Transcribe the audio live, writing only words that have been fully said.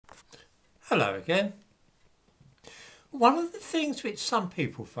Hello again. One of the things which some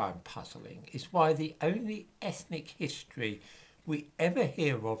people find puzzling is why the only ethnic history we ever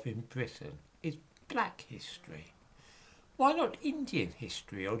hear of in Britain is black history. Why not Indian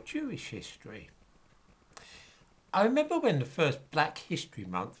history or Jewish history? I remember when the first Black History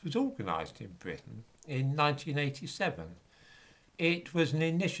Month was organised in Britain in 1987. It was an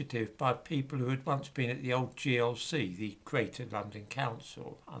initiative by people who had once been at the old GLC, the Greater London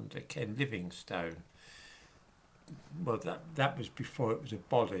Council, under Ken Livingstone. Well, that was before it was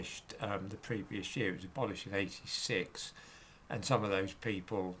abolished the previous year. It was abolished in '86, and some of those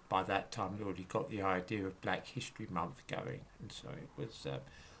people by that time had already got the idea of Black History Month going, and so it was the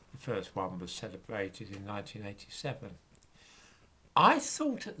first one was celebrated in 1987. I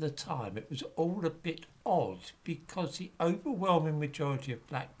thought at the time it was all a bit odd because the overwhelming majority of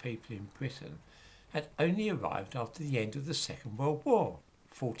black people in Britain had only arrived after the end of the Second World War,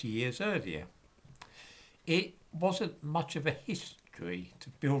 40 years earlier. It wasn't much of a history to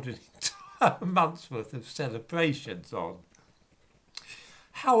build an entire month's worth of celebrations on.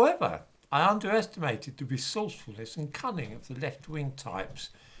 However, I underestimated the resourcefulness and cunning of the left-wing types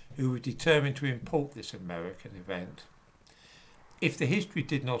who were determined to import this American event. If the history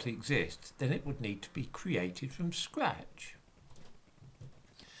did not exist, then it would need to be created from scratch.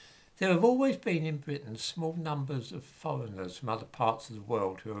 There have always been in Britain small numbers of foreigners from other parts of the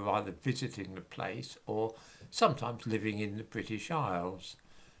world who are either visiting the place or sometimes living in the British Isles.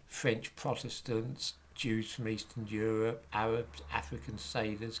 French Protestants, Jews from Eastern Europe, Arabs, African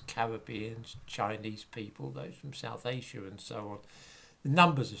sailors, Caribbeans, Chinese people, those from South Asia and so on. The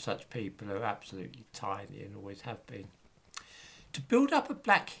numbers of such people are absolutely tiny and always have been. To build up a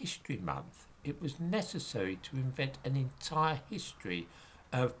Black History Month, it was necessary to invent an entire history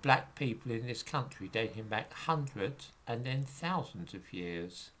of black people in this country dating back hundreds and then thousands of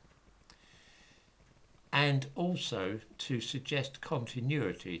years. And also to suggest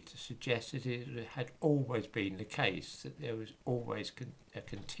continuity, to suggest that it had always been the case, that there was always a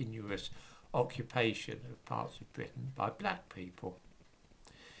continuous occupation of parts of Britain by black people.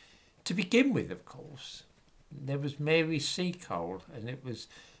 To begin with, of course, there was Mary Seacole, and it was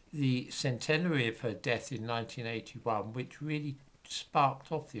the centenary of her death in 1981 which really sparked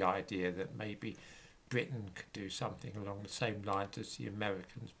off the idea that maybe Britain could do something along the same lines as the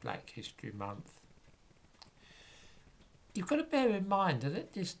Americans' Black History Month. You've got to bear in mind that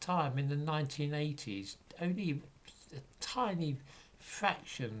at this time in the 1980s, only a tiny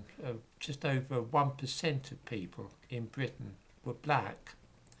fraction of just over 1% of people in Britain were black.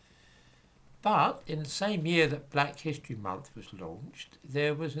 But in the same year that Black History Month was launched,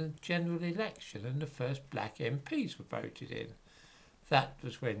 there was a general election and the first black MPs were voted in. That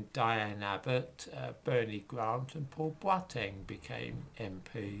was when Diane Abbott, Bernie Grant and Paul Boateng became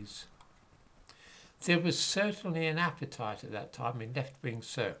MPs. There was certainly an appetite at that time in left-wing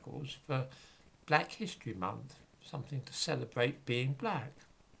circles for Black History Month, something to celebrate being black.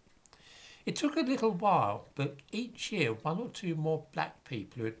 It took a little while, but each year one or two more black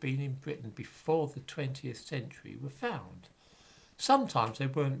people who had been in Britain before the 20th century were found. Sometimes they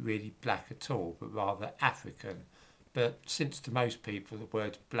weren't really black at all, but rather African. But since to most people the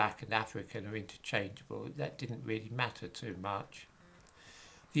words black and African are interchangeable, that didn't really matter too much.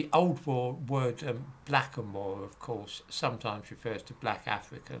 The old word blackamoor, of course, sometimes refers to black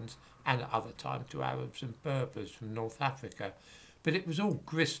Africans and at other times to Arabs and Berbers from North Africa, but it was all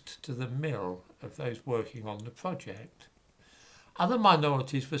grist to the mill of those working on the project. Other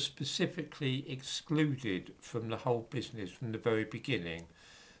minorities were specifically excluded from the whole business from the very beginning,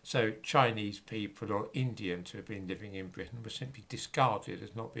 so Chinese people or Indians who had been living in Britain were simply discarded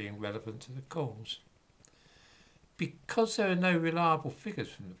as not being relevant to the cause. Because there are no reliable figures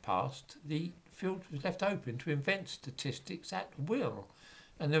from the past, the field was left open to invent statistics at will,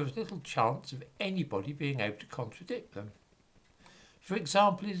 and there was little chance of anybody being able to contradict them. For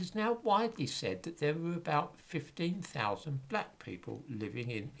example, it is now widely said that there were about 15,000 black people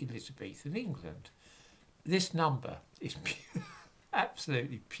living in Elizabethan England. This number is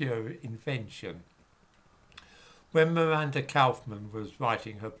absolutely pure invention. When Miranda Kaufman was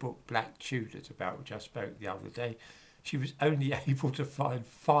writing her book Black Tudors, about which I spoke the other day, she was only able to find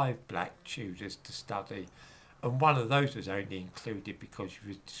 5 black Tudors to study, and one of those was only included because she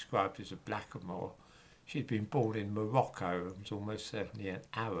was described as a blackamoor. She'd been born in Morocco and was almost certainly an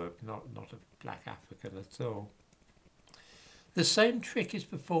Arab, not a black African at all. The same trick is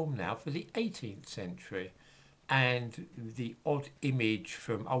performed now for the 18th century, and the odd image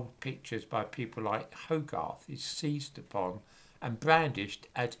from old pictures by people like Hogarth is seized upon and brandished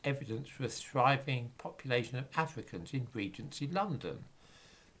as evidence for a thriving population of Africans in Regency London.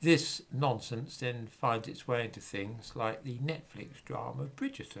 This nonsense then finds its way into things like the Netflix drama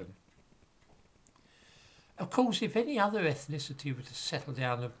Bridgerton. Of course, if any other ethnicity were to settle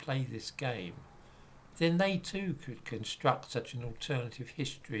down and play this game, then they too could construct such an alternative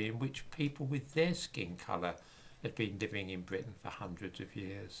history in which people with their skin colour had been living in Britain for hundreds of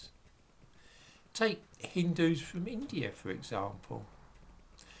years. Take Hindus from India, for example.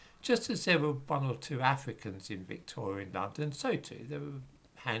 Just as there were one or two Africans in Victorian London, so too there were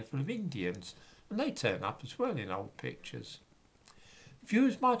a handful of Indians, and they turn up as well in old pictures.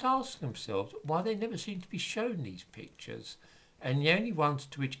 Viewers might ask themselves why they never seem to be shown these pictures, and the only ones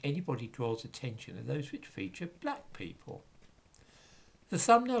to which anybody draws attention are those which feature black people. The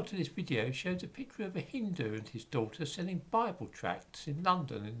thumbnail to this video shows a picture of a Hindu and his daughter selling Bible tracts in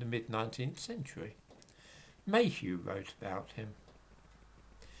London in the mid-19th century. Mayhew wrote about him.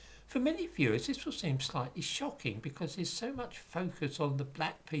 For many viewers this will seem slightly shocking because there's so much focus on the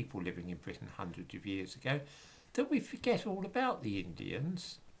black people living in Britain hundreds of years ago that we forget all about the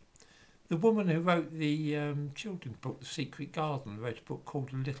Indians. The woman who wrote the children's book, The Secret Garden, wrote a book called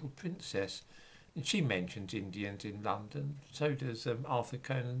The Little Princess, and she mentions Indians in London. So does Arthur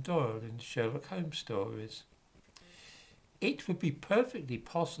Conan Doyle in the Sherlock Holmes stories. It would be perfectly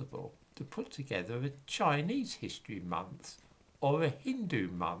possible to put together a Chinese History Month or a Hindu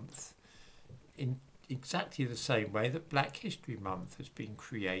Month in exactly the same way that Black History Month has been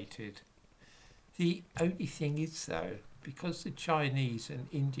created. The only thing is, though, because the Chinese and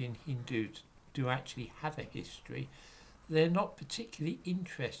Indian Hindus do actually have a history, they're not particularly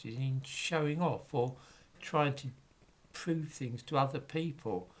interested in showing off or trying to prove things to other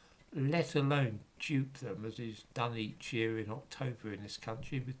people, let alone dupe them, as is done each year in October in this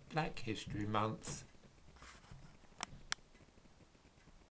country with Black History Month.